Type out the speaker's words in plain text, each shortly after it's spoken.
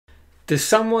Did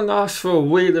someone ask for a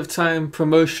Wheel of Time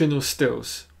promotional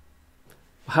stills?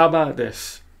 How about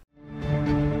this?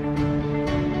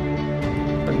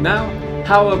 But now,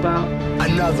 how about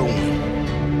another one?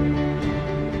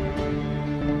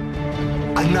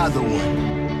 Another one.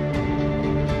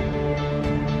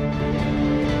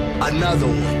 Another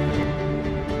one.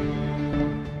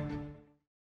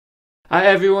 Hi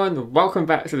everyone, welcome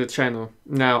back to the channel.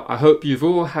 Now, I hope you've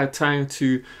all had time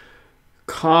to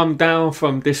calm down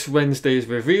from this Wednesday's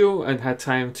reveal and had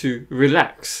time to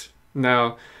relax.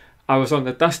 Now, I was on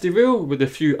the Dusty Reel with a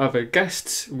few other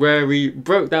guests where we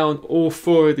broke down all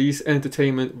 4 of these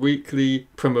Entertainment Weekly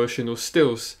promotional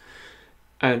stills.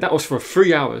 And that was for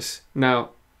 3 hours. Now,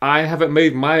 I haven't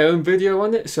made my own video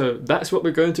on it, so that's what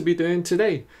we're going to be doing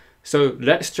today. So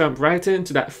let's jump right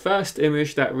into that first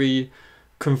image that we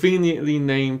conveniently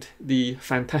named the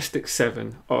Fantastic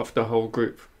 7 of the whole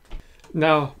group.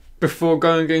 Now, before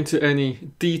going into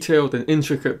any detailed and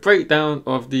intricate breakdown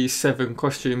of these 7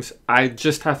 costumes, I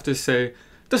just have to say,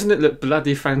 doesn't it look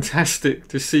bloody fantastic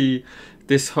to see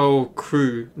this whole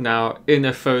crew now in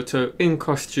a photo, in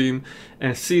costume,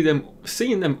 and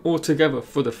seeing them all together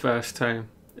for the first time?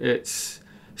 It's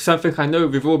something I know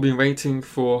we've all been waiting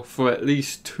for at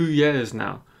least 2 years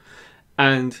now.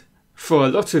 And for a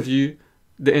lot of you,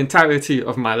 the entirety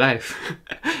of my life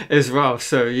as well.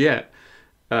 So yeah,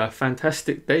 a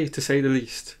fantastic day to say the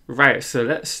least. Right, so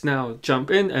let's now jump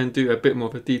in and do a bit more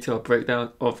of a detailed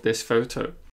breakdown of this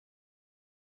photo.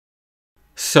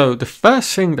 So the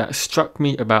first thing that struck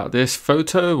me about this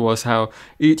photo was how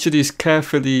each of these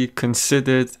carefully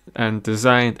considered and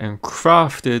designed and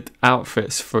crafted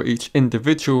outfits for each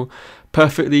individual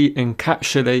perfectly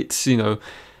encapsulates, you know,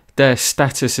 their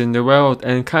status in the world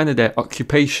and kind of their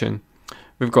occupation.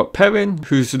 We've got Perrin,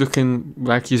 who's looking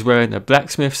like he's wearing a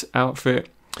blacksmith's outfit.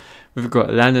 We've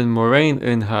got Lan and Moraine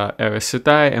in her Aes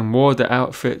Sedai and Warder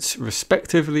outfits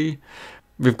respectively.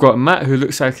 We've got Matt, who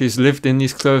looks like he's lived in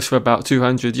these clothes for about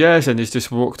 200 years and he's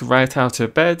just walked right out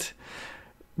of bed.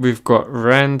 We've got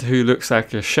Rand, who looks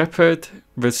like a shepherd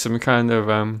with some kind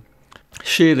of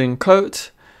shielding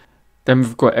coat. Then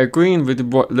we've got Egwene with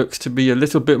what looks to be a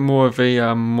little bit more of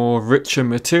a more richer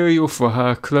material for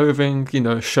her clothing, you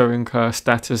know, showing her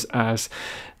status as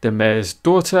the mayor's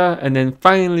daughter. And then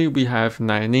finally we have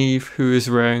Nynaeve, who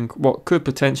is wearing what could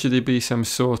potentially be some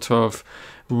sort of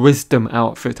wisdom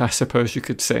outfit, I suppose you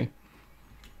could say.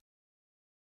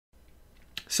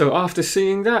 So after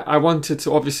seeing that, I wanted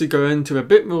to obviously go into a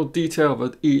bit more detail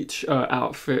with each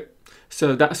outfit.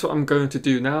 So that's what I'm going to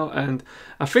do now, and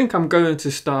I think I'm going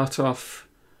to start off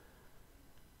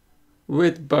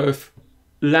with both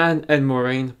Lan and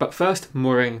Moraine, but first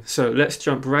Moraine. So let's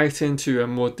jump right into a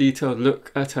more detailed look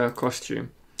at her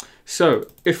costume. So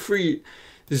if we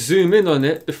zoom in on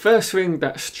it, the first thing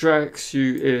that strikes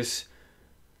you is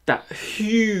that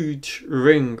huge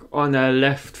ring on her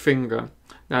left finger.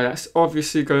 Now that's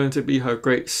obviously going to be her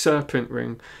great serpent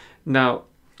ring. Now,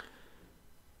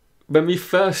 when we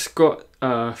first got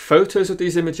photos of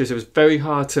these images, it was very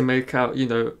hard to make out, you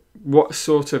know, what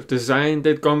sort of design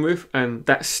they'd gone with, and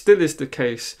that still is the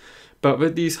case. But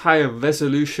with these higher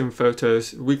resolution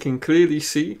photos, we can clearly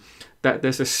see that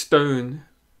there's a stone,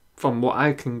 from what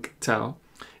I can tell,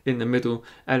 in the middle,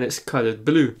 and it's coloured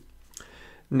blue.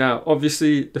 Now,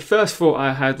 obviously, the first thought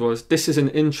I had was, this is an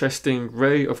interesting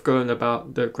way of going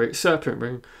about the Great Serpent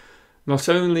Ring. Not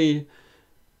only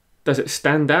does it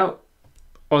stand out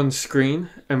on screen,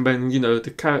 and when, you know, the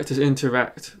characters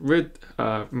interact with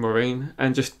Moraine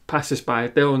and just passes by,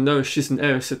 they'll know she's an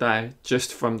Aes Sedai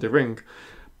just from the ring.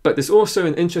 But there's also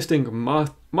an interesting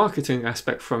marketing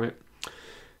aspect from it.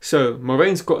 So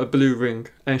Moraine's got a blue ring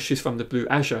and she's from the Blue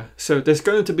Azure. So there's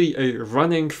going to be a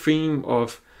running theme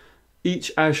of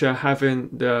each Azure having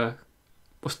the,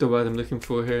 what's the word I'm looking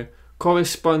for here,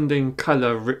 corresponding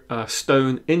colour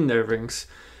stone in their rings.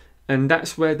 And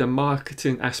that's where the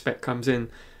marketing aspect comes in.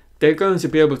 They're going to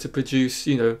be able to produce,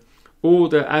 you know, all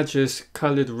the Azures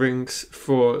coloured rings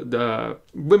for the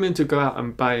women to go out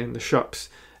and buy in the shops.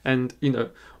 And, you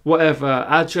know, whatever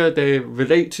Azure they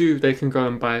relate to, they can go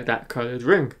and buy that coloured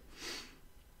ring.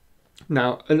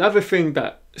 Now, another thing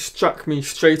that struck me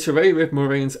straight away with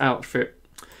Moraine's outfit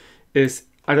is,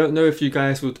 I don't know if you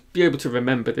guys would be able to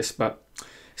remember this, but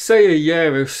say a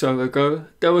year or so ago,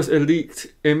 there was a leaked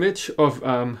image of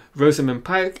Rosamund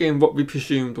Pike in what we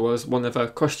presumed was one of her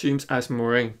costumes as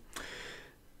Moraine.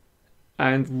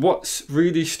 And what's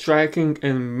really striking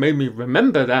and made me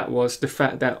remember that was the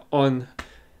fact that on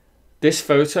this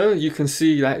photo, you can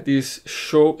see like these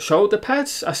shoulder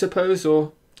pads, I suppose,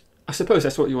 or I suppose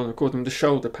that's what you want to call them, the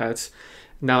shoulder pads.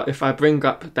 Now, if I bring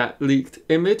up that leaked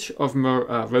image of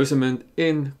Rosamund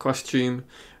in costume,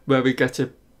 where we get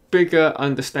a bigger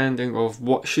understanding of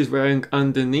what she's wearing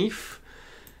underneath,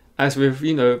 as with,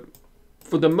 you know,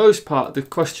 for the most part, the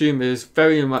costume is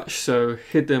very much so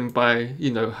hidden by,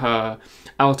 you know, her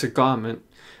outer garment.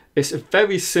 It's a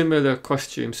very similar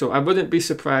costume, so I wouldn't be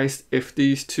surprised if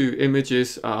these two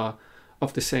images are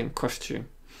of the same costume.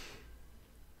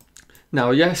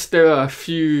 Now, yes, there are a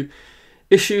few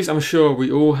issues I'm sure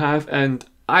we all have, and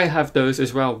I have those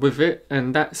as well with it,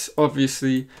 and that's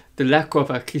obviously the lack of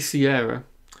a Quisiera.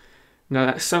 Now,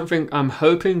 that's something I'm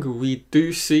hoping we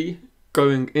do see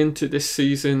going into this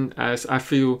season, as I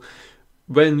feel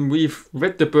when we've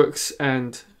read the books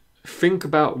and think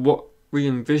about what we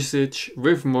envisage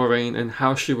with Moiraine and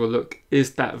how she will look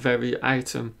is that very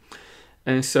item.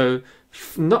 And so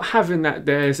not having that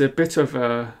there is a bit of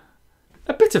a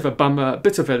bummer, a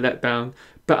bit of a letdown,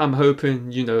 but I'm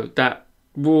hoping, you know, that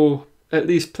will at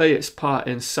least play its part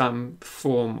in some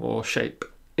form or shape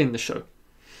in the show.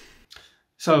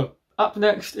 So up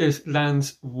next is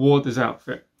Lan's warder's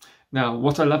outfit. Now,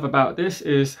 what I love about this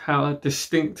is how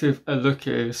distinctive a look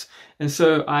it is, and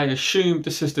so I assume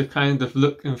this is the kind of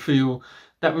look and feel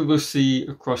that we will see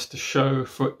across the show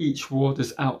for each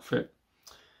warder's outfit.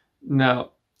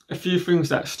 Now, a few things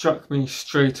that struck me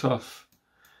straight off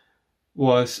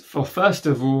was, for first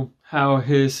of all, how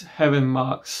his heron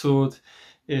marked sword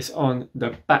is on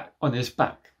his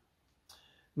back.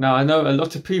 Now, I know a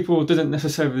lot of people didn't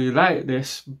necessarily like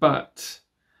this, but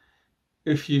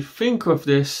if you think of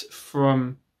this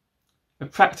from a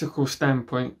practical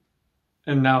standpoint,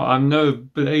 and now I'm no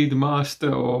blade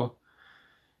master or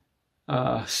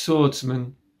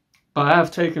swordsman, but I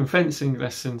have taken fencing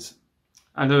lessons.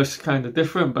 I know it's kind of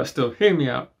different, but still, hear me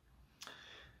out.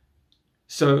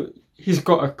 So he's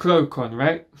got a cloak on,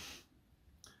 right?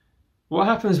 What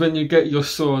happens when you get your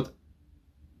sword,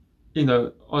 you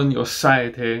know, on your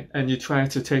side here and you try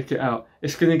to take it out?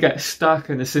 It's going to get stuck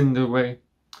and it's in the way.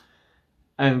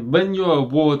 And when you're a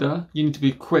warder, you need to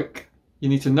be quick. You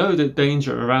need to know the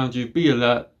danger around you, be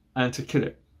alert, and to kill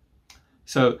it.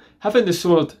 So having the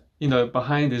sword, you know,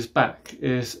 behind his back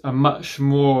is a much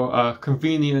more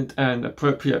convenient and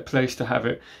appropriate place to have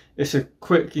it. It's a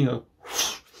quick, you know,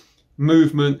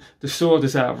 movement. The sword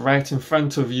is out right in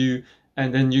front of you,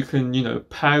 and then you can, you know,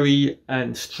 parry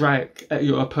and strike at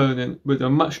your opponent with a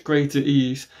much greater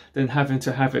ease than having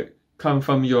to have it come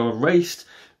from your waist,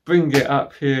 bring it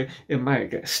up here. It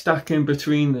might get stuck in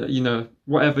between, you know,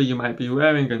 whatever you might be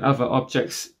wearing and other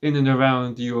objects in and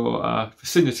around your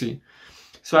vicinity.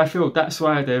 So I feel that's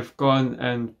why they've gone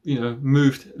and, you know,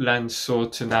 moved Lan's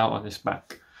sword to now on his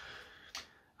back.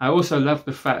 I also love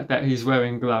the fact that he's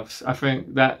wearing gloves. I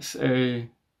think that's a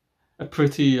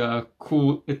pretty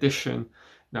cool addition.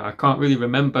 Now, I can't really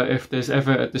remember if there's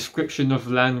ever a description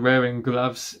of Lan wearing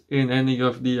gloves in any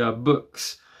of the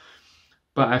books,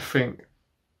 but I think,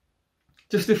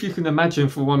 just if you can imagine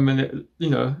for 1 minute, you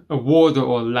know, a warder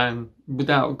or Lan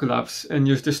without gloves, and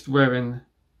you're just you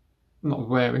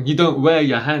don't wear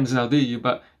your hands now, do you?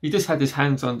 But he just had his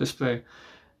hands on display.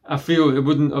 I feel it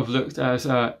wouldn't have looked as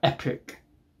epic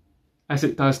as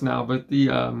it does now with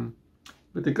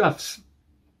the gloves.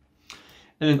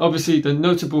 And then obviously the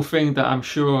notable thing that I'm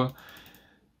sure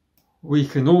we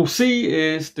can all see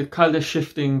is the colour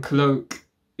shifting cloak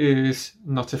is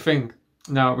not a thing.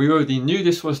 Now, we already knew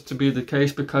this was to be the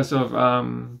case because of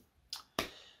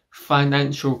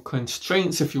financial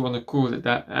constraints, if you want to call it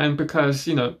that, and because,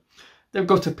 you know, they've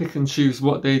got to pick and choose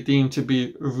what they deem to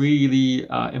be really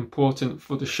important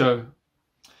for the show.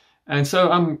 And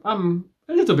so I'm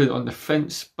a little bit on the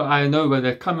fence, but I know where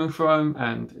they're coming from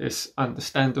and it's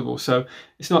understandable. So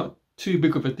it's not too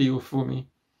big of a deal for me.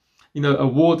 You know, a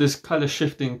warder's colour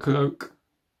shifting cloak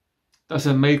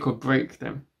doesn't make or break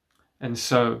them. And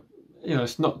so, you know,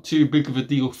 it's not too big of a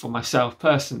deal for myself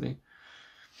personally.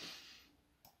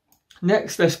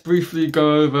 Next, let's briefly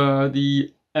go over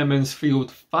the Emond's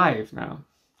Field 5 now.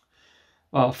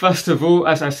 Well, first of all,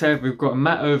 as I said, we've got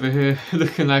Matt over here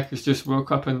looking like he's just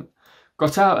woke up and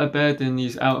got out of bed in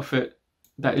his outfit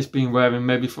that he's been wearing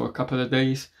maybe for a couple of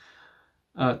days.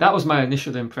 That was my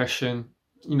initial impression.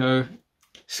 You know,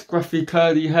 scruffy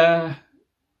curly hair,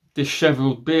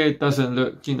 dishevelled beard, doesn't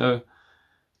look, you know,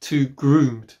 too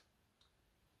groomed.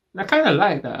 And I kind of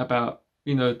like that about,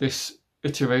 you know, this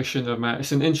iteration of Matt.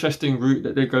 It's an interesting route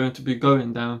that they're going to be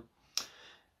going down.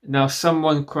 Now,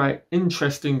 someone quite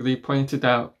interestingly pointed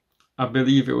out, I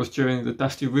believe it was during the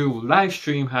Dusty Reel live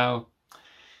stream, how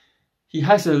he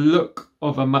has a look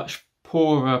of a much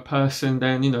poorer person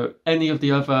than, you know, any of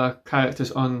the other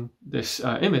characters on this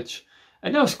image.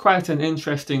 And that was quite an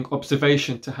interesting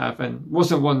observation to have, and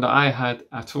wasn't one that I had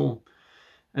at all.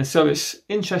 And so it's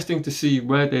interesting to see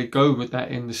where they go with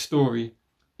that in the story,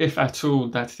 if at all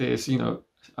that is, you know,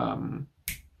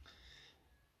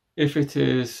 if it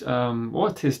is,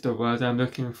 what is the word I'm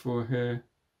looking for here,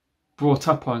 brought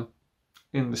up on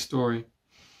in the story.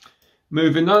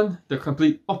 Moving on, the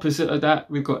complete opposite of that,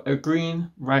 we've got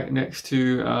Egwene right next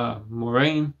to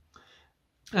Moraine.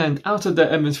 And out of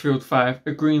the Emmonsfield 5,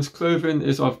 Egwene's clothing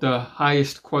is of the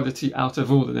highest quality out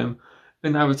of all of them.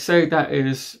 And I would say that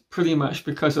is pretty much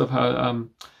because of her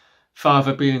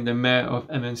father being the mayor of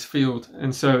Emmonsfield.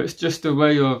 And so it's just a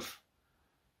way of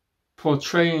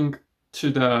portraying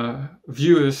to the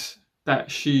viewers that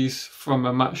she's from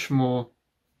a much more,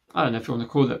 I don't know if you want to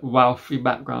call it wealthy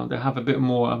background. They have a bit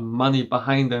more money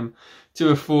behind them to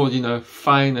afford, you know,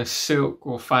 finer silk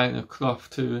or finer cloth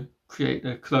to create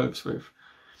their clothes with.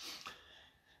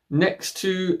 Next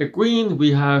to Egwene,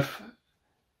 we have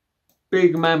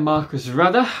big man Marcus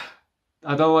Rudder.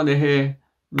 I don't want to hear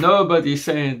nobody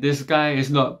saying this guy is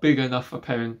not big enough for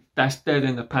Perrin. That's dead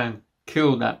in the pan.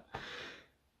 Kill that.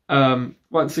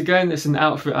 Once again, it's an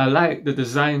outfit I like. The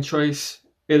design choice.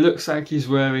 It looks like he's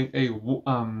wearing a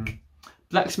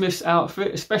blacksmith's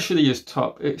outfit, especially his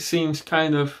top. It seems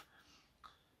kind of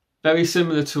very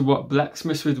similar to what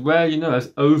blacksmiths would wear, you know,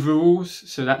 as overalls.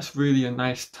 So that's really a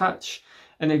nice touch.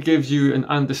 And it gives you an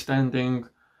understanding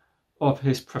of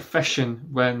his profession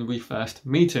when we first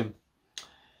meet him.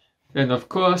 Then, of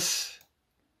course,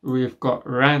 we've got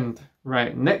Rand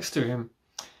right next to him,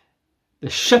 the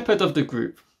shepherd of the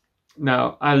group.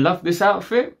 Now, I love this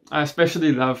outfit. I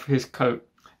especially love his coat.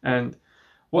 And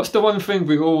what's the one thing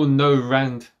we all know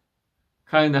Rand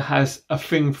kind of has a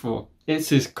thing for? It's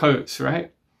his coats,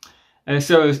 right? And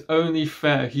so it's only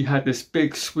fair he had this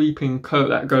big sweeping coat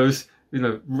that goes, you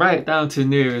know, right down to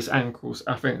near his ankles.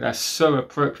 I think that's so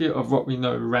appropriate of what we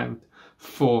know Rand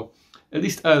for, at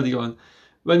least early on.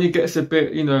 When he gets a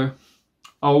bit, you know,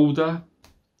 older,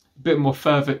 a bit more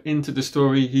further into the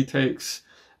story, he takes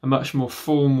a much more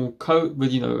formal coat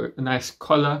with, you know, a nice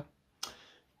collar.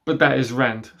 But that is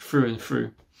Rand through and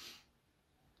through.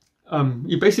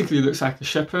 He basically looks like a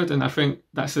shepherd, and I think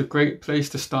that's a great place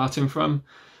to start him from.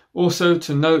 Also,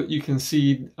 to note, you can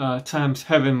see Tam's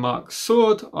heron mark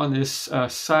sword on his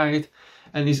side,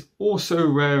 and he's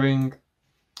also wearing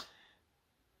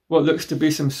what looks to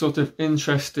be some sort of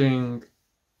interesting,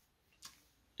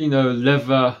 you know,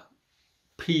 leather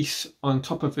piece on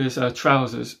top of his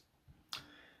trousers.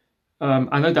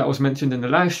 I know that was mentioned in the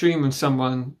live stream when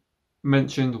someone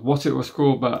mentioned what it was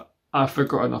called, but I've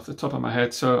forgotten off the top of my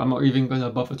head, so I'm not even going to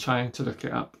bother trying to look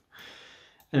it up.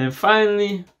 And then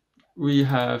finally, we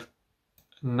have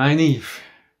Nynaeve.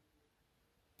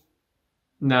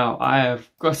 Now, I have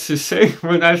got to say,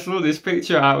 when I saw this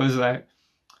picture, I was like,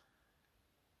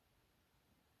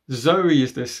 Zoe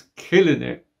is just killing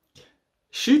it.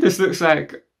 She just looks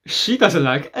like she doesn't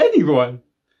like anyone.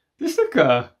 Just look at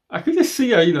her. I could just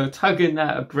see her, you know, tugging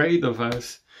at a braid of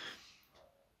hers.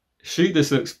 She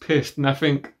just looks pissed, and I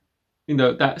think, you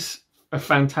know, that's a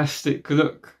fantastic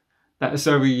look that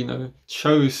Zoe, you know,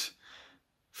 chose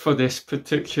for this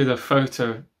particular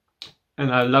photo,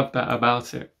 and I love that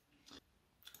about it.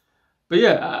 But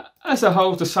yeah, as a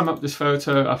whole, to sum up this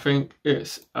photo, I think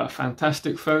it's a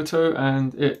fantastic photo,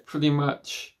 and it pretty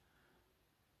much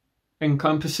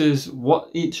encompasses what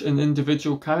each an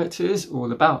individual character is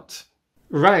all about.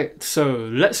 Right, so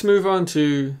let's move on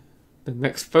to the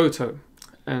next photo,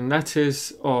 and that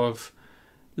is of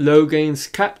Logain's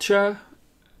capture,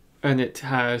 and it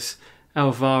has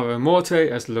Alvaro Morte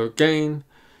as Logain.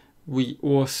 We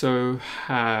also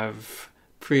have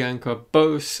Priyanka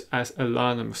Bose as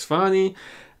Alana Musfani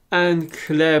and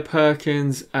Claire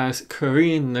Perkins as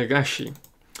Kerene Nagashi.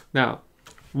 Now,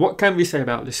 what can we say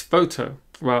about this photo?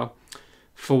 Well,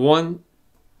 for one,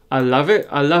 I love it.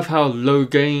 I love how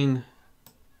Logain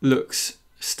looks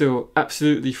still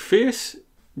absolutely fierce,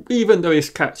 even though he's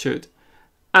captured.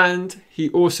 And he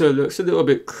also looks a little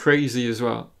bit crazy as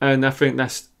well. And I think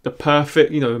that's the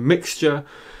perfect, you know, mixture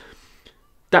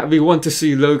that we want to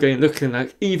see Logain looking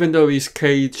like, even though he's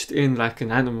caged in like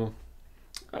an animal.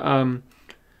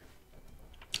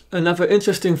 Another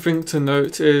interesting thing to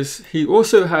note is he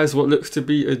also has what looks to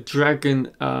be a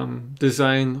dragon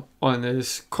design on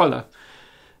his collar,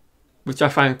 which I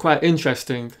find quite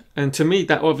interesting. And to me,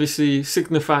 that obviously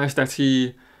signifies that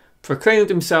he proclaimed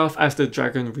himself as the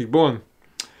Dragon Reborn.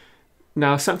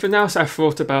 Now, something else I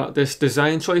thought about this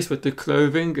design choice with the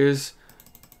clothing is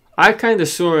I kind of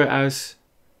saw it as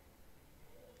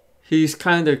he's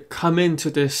kind of come into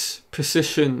this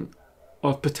position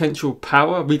of potential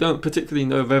power. We don't particularly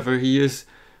know whether he is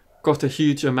got a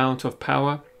huge amount of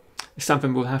power. It's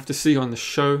something we'll have to see on the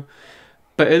show.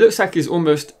 But it looks like he's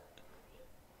almost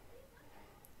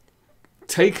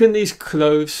taken these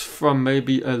clothes from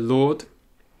maybe a lord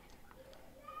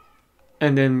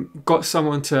and then got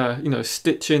someone to, you know,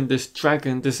 stitch in this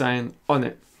dragon design on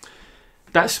it.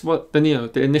 That's what the, you know,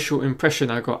 the initial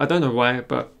impression I got. I don't know why,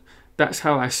 but that's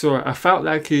how I saw it. I felt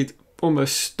like he'd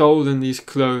almost stolen these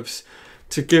clothes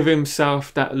to give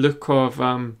himself that look of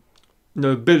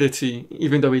nobility,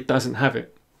 even though he doesn't have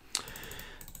it.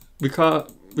 We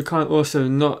can't also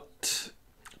not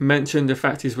mention the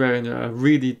fact he's wearing a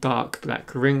really dark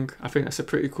black ring. I think that's a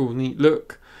pretty cool, neat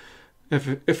look.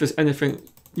 If there's anything,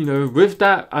 you know, with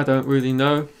that, I don't really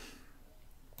know.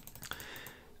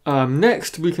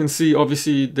 Next, we can see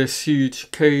obviously this huge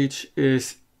cage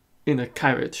is in a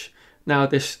carriage. Now,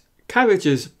 this carriage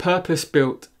is purpose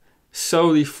built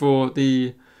solely for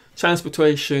the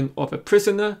transportation of a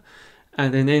prisoner,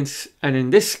 and in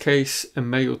this case, a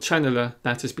male channeler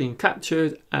that is being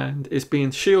captured and is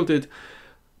being shielded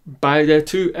by their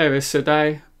two Aes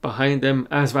Sedai behind them,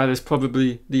 as well as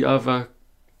probably the other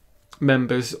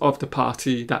members of the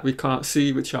party that we can't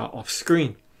see, which are off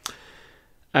screen.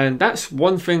 And that's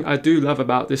one thing I do love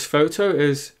about this photo,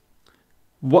 is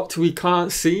what we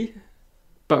can't see,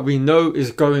 but we know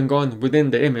is going on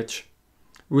within the image.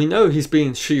 We know he's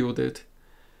being shielded.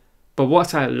 But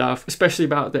what I love, especially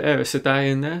about the Aes Sedai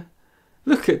in there,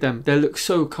 look at them. They look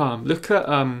so calm. Look at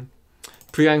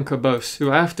Priyanka Bose,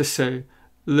 who I have to say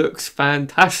looks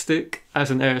fantastic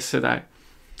as an Aes Sedai.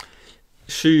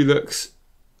 She looks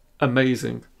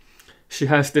amazing. She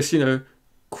has this, you know,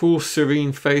 cool,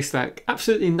 serene face, like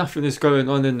absolutely nothing is going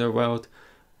on in the world.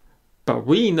 But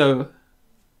we know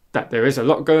that there is a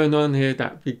lot going on here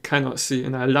that we cannot see,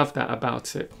 and I love that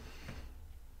about it.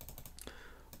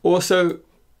 Also,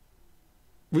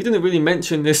 we didn't really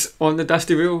mention this on the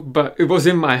Dusty Reel, but it was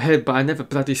in my head, but I never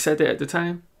bloody said it at the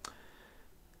time.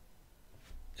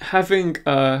 Having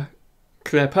Claire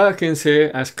Perkins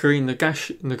here as Kerene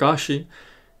Nagashi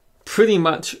pretty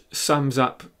much sums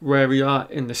up where we are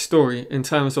in the story in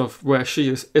terms of where she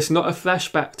is. It's not a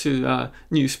flashback to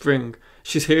New Spring.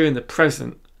 She's here in the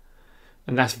present,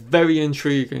 and that's very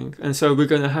intriguing. And so we're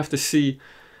going to have to see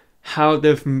how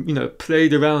they've, you know,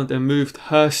 played around and moved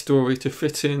her story to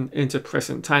fit into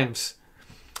present times,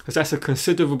 because that's a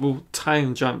considerable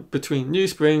time jump between New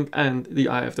Spring and the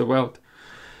Eye of the World.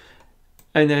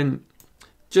 And then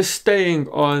just staying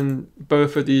on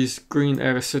both of these green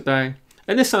Aes Sedai,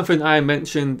 and it's something I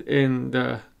mentioned in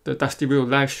the Dusty Reel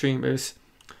live stream, is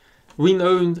we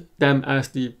know them as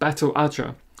the Battle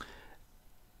Adra.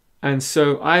 And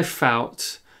so I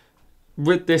felt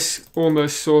with this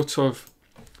almost sort of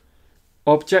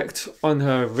object on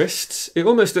her wrists, it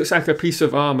almost looks like a piece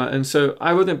of armor. And so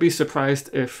I wouldn't be surprised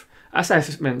if, as I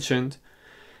mentioned,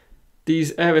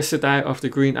 these Aes Sedai of the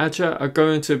Green Adra are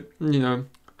going to, you know,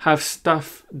 have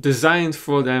stuff designed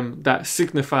for them that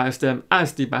signifies them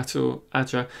as the Battle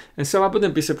Adra. And so I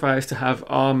wouldn't be surprised to have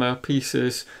armor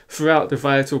pieces throughout the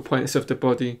vital points of the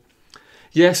body.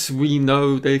 Yes, we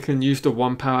know they can use the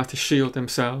one power to shield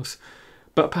themselves,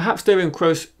 but perhaps they're in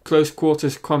close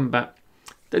quarters combat.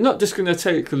 They're not just going to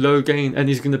take Logain and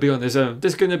he's going to be on his own.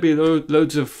 There's going to be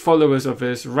loads of followers of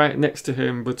his right next to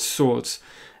him with swords.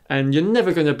 And you're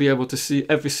never going to be able to see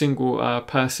every single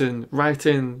person right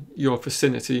in your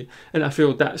vicinity. And I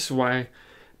feel that's why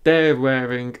they're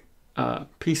wearing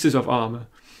pieces of armor,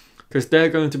 because they're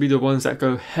going to be the ones that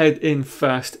go head in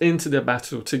first into the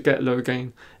battle to get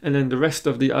Logain. And then the rest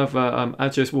of the other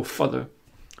Adras will follow.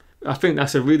 I think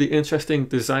that's a really interesting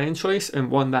design choice, and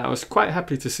one that I was quite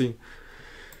happy to see.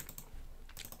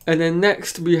 And then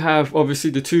next we have obviously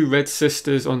the two Red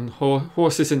Sisters on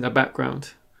horses in the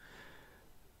background.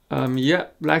 Yeah,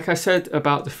 like I said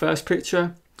about the first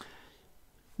picture,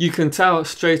 you can tell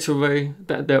straight away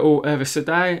that they're all Aes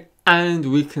Sedai,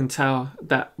 and we can tell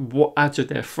that what Adra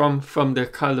they're from their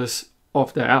colours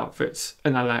of their outfits,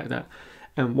 and I like that.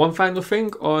 And one final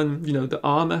thing on, you know, the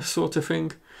armour sort of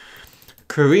thing,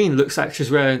 Kerene looks like she's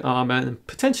wearing armour and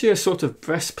potentially a sort of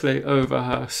breastplate over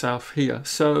herself here,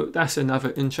 so that's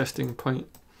another interesting point.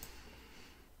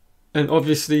 And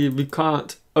obviously we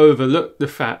can't overlook the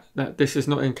fact that this is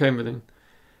not in Kerene.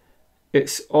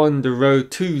 It's on the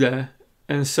road to there,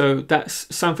 and so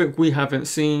that's something we haven't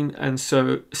seen, and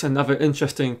so it's another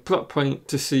interesting plot point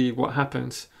to see what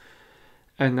happens.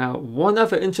 And now one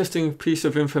other interesting piece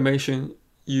of information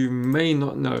you may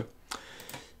not know.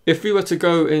 If we were to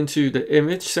go into the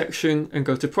image section and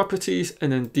go to properties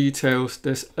and then details,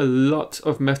 there's a lot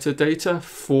of metadata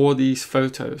for these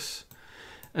photos.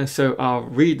 And so I'll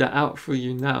read that out for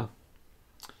you now.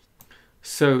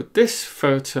 So this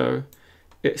photo,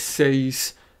 it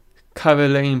says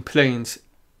Kerene Plains.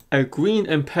 Egwene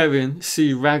and Perrin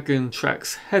see Logain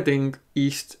tracks heading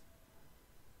east,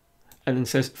 and then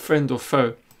says friend or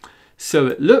foe. So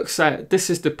it looks like this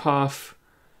is the path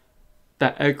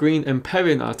that Egwene and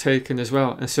Perrin are taking as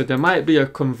well. And so there might be a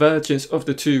convergence of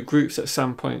the two groups at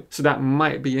some point. So that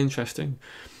might be interesting.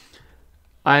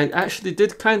 I actually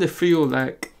did kind of feel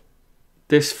like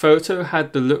this photo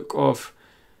had the look of,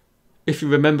 if you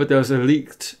remember, there was a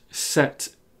leaked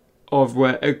set of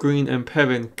where Egwene and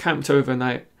Perrin camped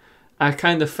overnight. I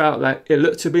kind of felt like it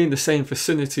looked to be in the same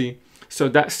vicinity. So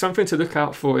that's something to look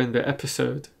out for in the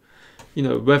episode. You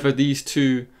know, whether these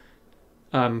two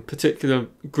particular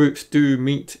groups do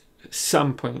meet at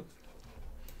some point.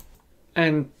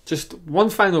 And just one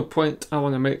final point I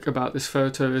want to make about this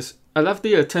photo is I love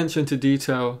the attention to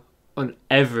detail on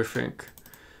everything.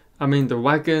 I mean, the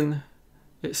wagon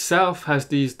itself has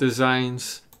these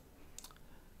designs,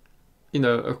 you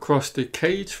know, across the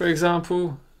cage, for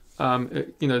example. You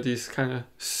know, these kind of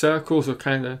circles or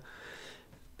kind of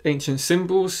ancient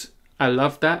symbols. I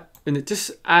love that, and it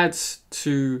just adds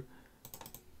to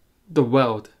the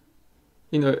world.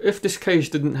 You know, if this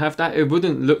cage didn't have that, it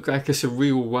wouldn't look like it's a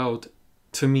real world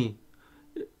to me.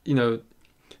 You know,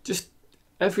 just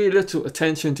every little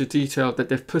attention to detail that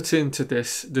they've put into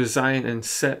this design and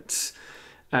sets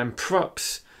and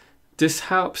props, this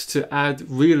helps to add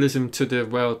realism to the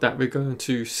world that we're going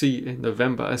to see in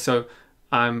November. And so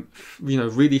I'm, you know,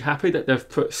 really happy that they've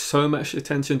put so much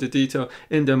attention to detail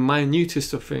in the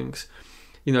minutest of things.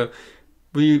 You know,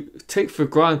 we take for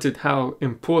granted how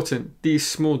important these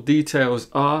small details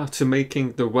are to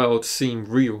making the world seem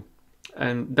real.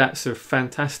 And that's a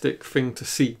fantastic thing to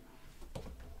see.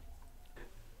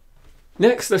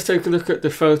 Next, let's take a look at the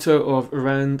photo of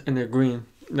Rand and Egwene.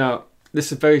 Now, this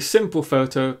is a very simple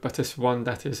photo, but it's one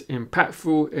that is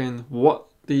impactful in what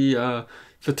the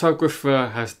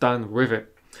photographer has done with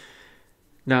it.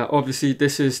 Now, obviously,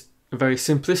 this is a very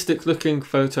simplistic looking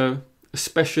photo,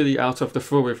 especially out of the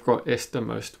four we've got. It's the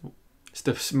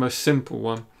most simple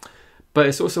one, but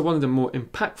it's also one of the more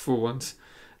impactful ones.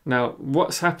 Now,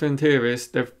 what's happened here is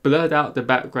they've blurred out the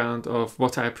background of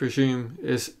what I presume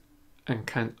is and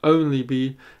can only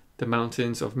be the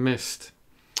mountains of mist.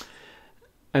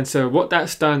 And so what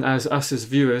that's done as us as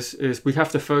viewers is we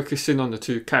have to focus in on the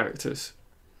two characters.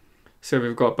 So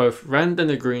we've got both Rand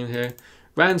and Egwene here.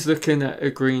 Rand's looking at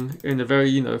Egwene in a very,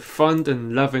 you know, fond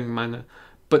and loving manner,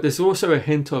 but there's also a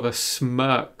hint of a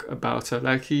smirk about her,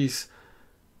 like he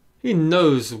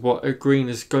knows what Egwene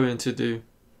is going to do.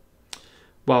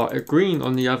 While Egwene,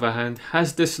 on the other hand,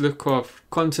 has this look of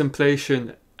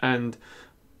contemplation and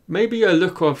maybe a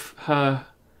look of her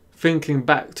thinking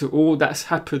back to all that's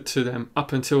happened to them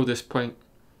up until this point.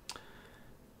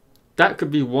 That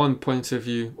could be one point of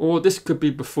view, or this could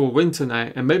be before winter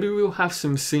night, and maybe we'll have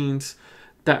some scenes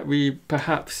that we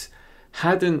perhaps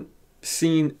hadn't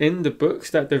seen in the books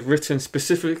that they've written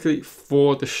specifically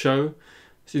for the show,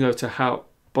 you know, to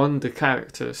help bond the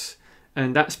characters.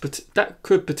 And that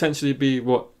could potentially be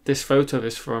what this photo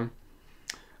is from.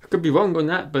 I could be wrong on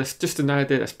that, but it's just an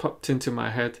idea that's popped into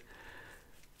my head.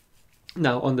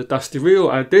 Now, on the Dusty Reel,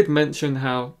 I did mention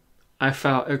how I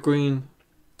felt Egwene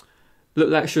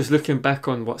looked like she was looking back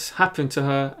on what's happened to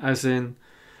her, as in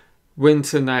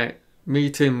winter night,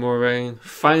 meeting Moiraine,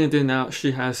 finding out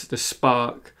she has the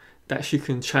spark that she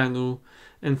can channel,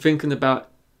 and thinking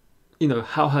about, you know,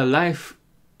 how her life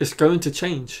is going to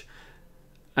change.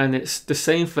 And it's the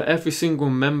same for every single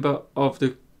member of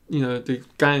the, you know, the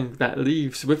gang that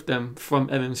leaves with them from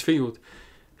Ellen's Field.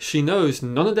 She knows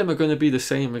none of them are going to be the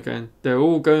same again. They're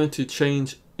all going to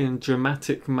change in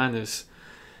dramatic manners.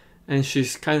 And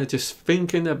she's kind of just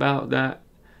thinking about that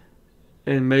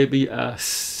in maybe a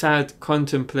sad,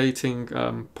 contemplating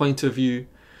point of view.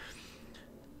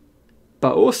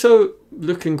 But also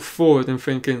looking forward and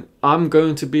thinking, I'm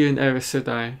going to be an Aes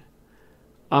Sedai.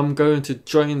 I'm going to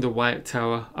join the White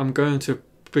Tower. I'm going to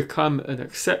become an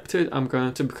accepted. I'm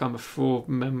going to become a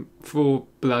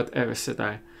full-blood Aes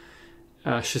Sedai.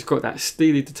 She's got that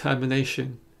steely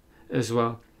determination as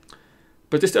well.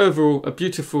 But just overall, a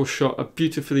beautiful shot, a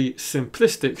beautifully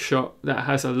simplistic shot that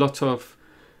has a lot of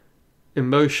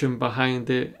emotion behind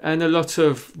it and a lot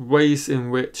of ways in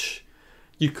which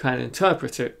you can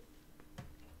interpret it.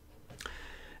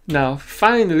 Now,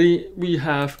 finally, we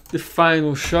have the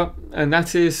final shot, and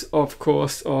that is, of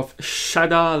course, of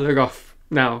Shadar Logoth.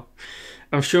 Now,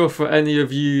 I'm sure for any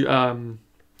of you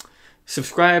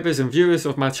subscribers and viewers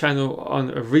of my channel on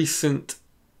recent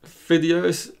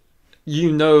videos,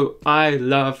 you know I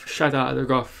love Shadar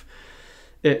Logoth.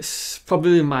 It's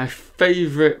probably my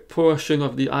favourite portion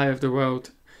of the Eye of the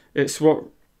World. It's what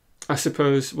I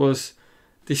suppose was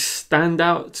the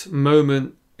standout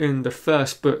moment in the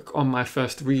first book on my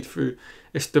first read through.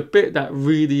 It's the bit that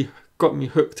really got me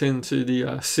hooked into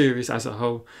the series as a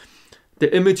whole.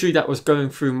 The imagery that was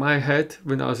going through my head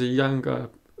when I was a young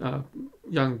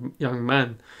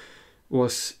man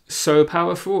was so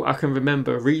powerful. I can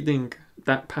remember reading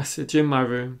that passage in my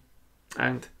room,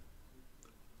 and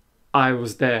I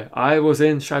was there. I was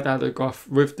in Shadar-Logoth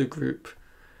with the group.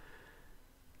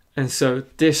 And so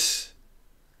this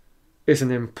is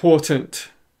an important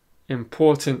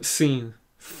scene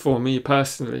for me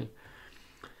personally.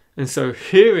 And so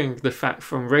hearing the fact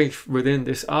from Rafe within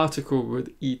this article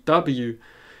with EW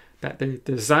that they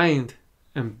designed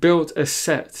and built a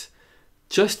set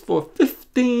just for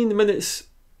 15 minutes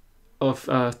of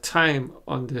time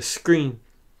on the screen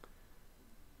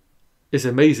is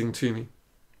amazing to me.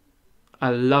 I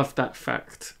love that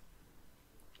fact.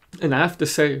 And I have to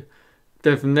say,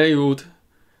 they've nailed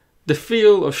the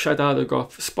feel of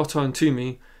Shadar-Logoth spot on to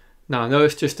me. Now I know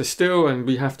it's just a still and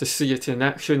we have to see it in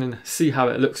action and see how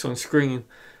it looks on screen,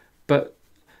 but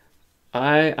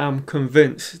I am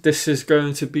convinced this is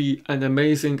going to be an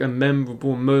amazing and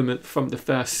memorable moment from the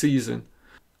first season.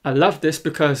 I love this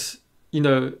because, you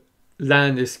know,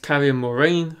 Lan is carrying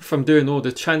Moraine from doing all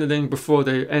the channeling before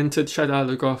they entered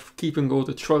Shadar-Logoth, keeping all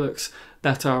the Trollocs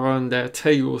that are on their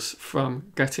tails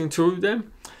from getting to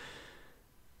them.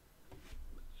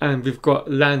 And we've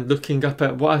got Lan looking up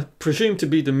at what I presume to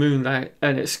be the moonlight,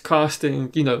 and it's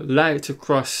casting, you know, light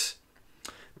across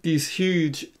these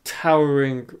huge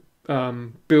towering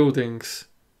buildings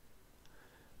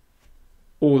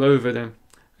all over them.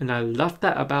 And I love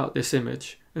that about this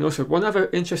image. And also one other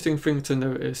interesting thing to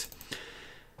note is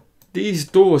these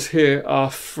doors here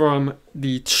are from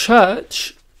the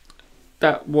church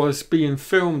that was being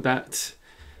filmed at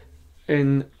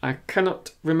in, I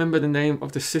cannot remember the name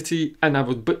of the city, and I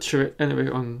would butcher it anyway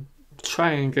on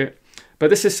trying it. But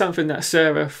this is something that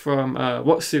Sarah from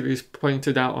What Series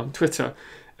pointed out on Twitter,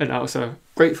 and that was a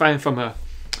great find from her.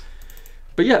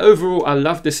 But yeah, overall, I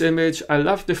love this image. I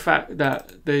love the fact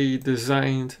that they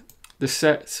designed the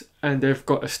set and they've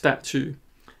got a statue.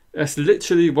 That's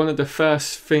literally one of the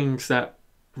first things that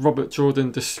Robert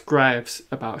Jordan describes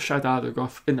about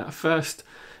Shadar-Logoth in that first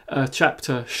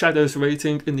chapter, Shadows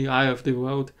Waiting in the Eye of the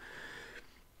World.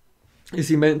 Is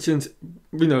he mentions,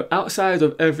 you know, outside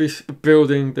of every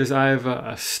building there's either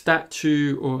a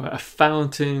statue or a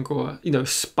fountain or, you know,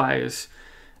 spires.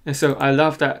 And so I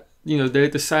love that, you know, they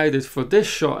decided for this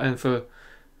shot and for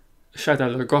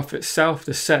Shadar-Logoth itself,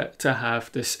 the set, to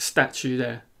have this statue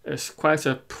there. It's quite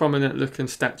a prominent looking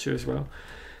statue as well.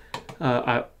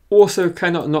 I also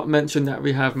cannot not mention that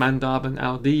we have Mandab and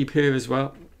Aldib here as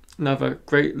well. Another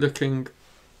great looking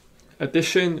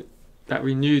addition that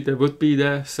we knew there would be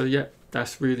there. So yeah,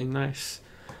 that's really nice.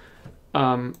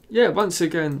 Yeah, once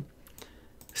again,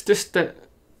 it's just that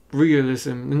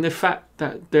realism and the fact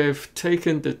that they've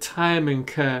taken the time and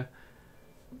care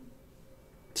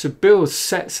to build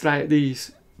sets like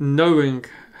these, knowing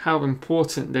how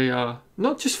important they are,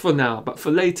 not just for now, but for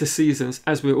later seasons,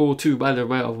 as we're all too well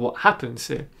aware of what happens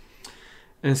here.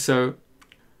 And so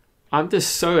I'm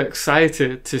just so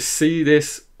excited to see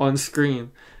this on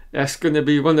screen. That's going to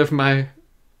be one of my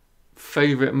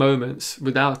favourite moments,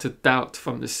 without a doubt,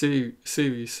 from the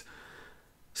series.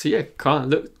 So yeah,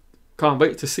 can't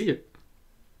wait to see it.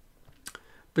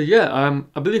 But yeah,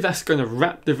 I believe that's going to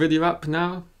wrap the video up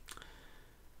now.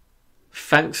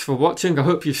 Thanks for watching. I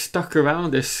hope you stuck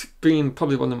around. It's been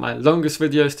probably one of my longest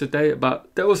videos today,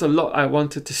 but there was a lot I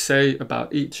wanted to say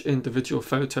about each individual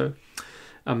photo.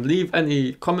 Leave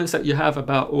any comments that you have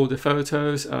about all the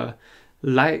photos,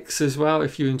 likes as well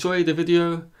if you enjoyed the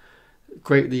video.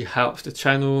 Greatly helps the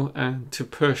channel and to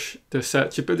push the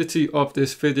searchability of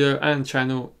this video and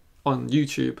channel on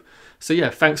YouTube. So yeah,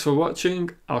 thanks for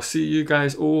watching. I'll see you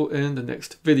guys all in the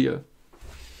next video.